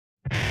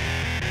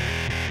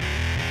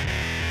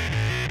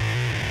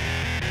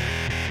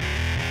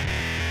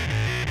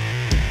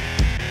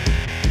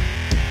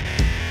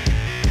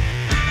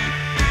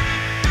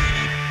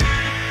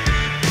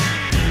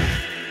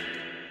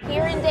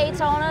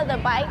Daytona, the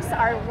bikes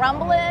are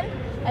rumbling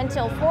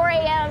until 4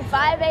 a.m.,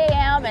 5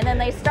 a.m., and then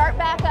they start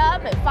back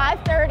up at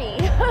 5:30.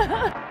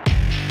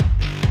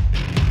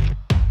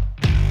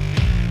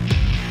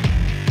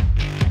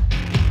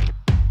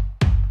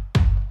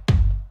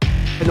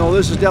 No,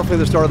 this is definitely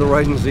the start of the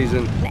riding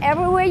season.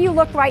 Everywhere you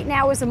look right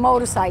now is a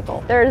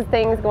motorcycle. There's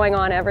things going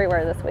on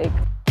everywhere this week.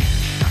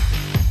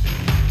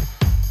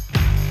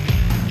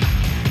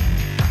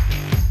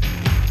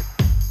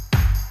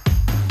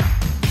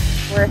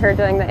 We're here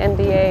doing the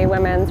NDA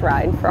Women's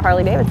Ride for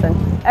Harley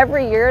Davidson.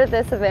 Every year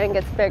this event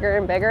gets bigger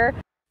and bigger.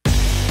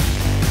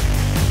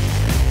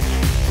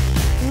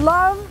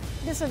 Love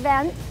this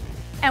event,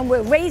 and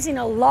we're raising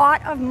a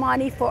lot of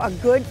money for a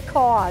good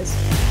cause.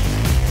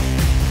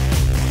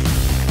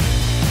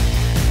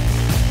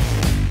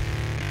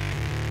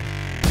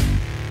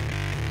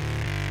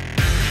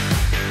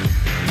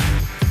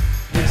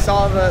 We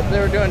saw that they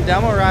were doing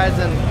demo rides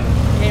and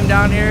came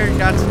down here,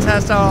 got to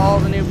test out all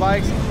the new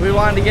bikes. We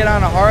wanted to get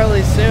on a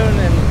Harley soon,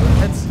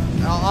 and it's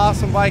an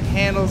awesome bike,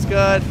 handles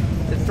good,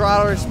 the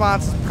throttle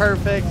response is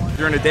perfect.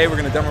 During the day we're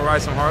going to demo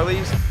ride some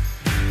Harleys.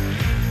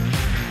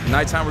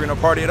 Nighttime we're going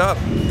to party it up.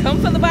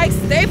 Come for the bike,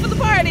 stay for the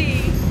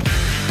party.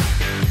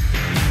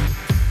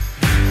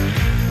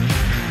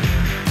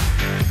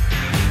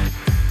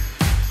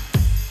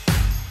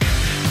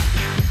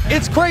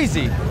 It's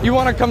crazy. You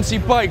want to come see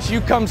bikes, you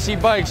come see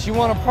bikes. You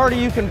want to party,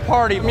 you can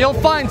party. You'll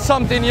find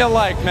something you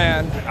like,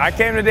 man. I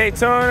came to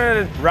Daytona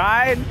to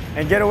ride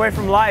and get away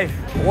from life.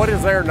 What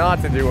is there not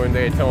to do in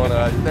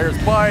Daytona?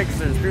 There's bikes,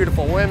 there's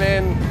beautiful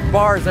women,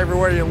 bars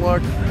everywhere you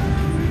look.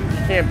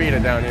 You can't beat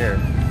it down here.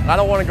 I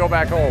don't want to go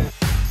back home.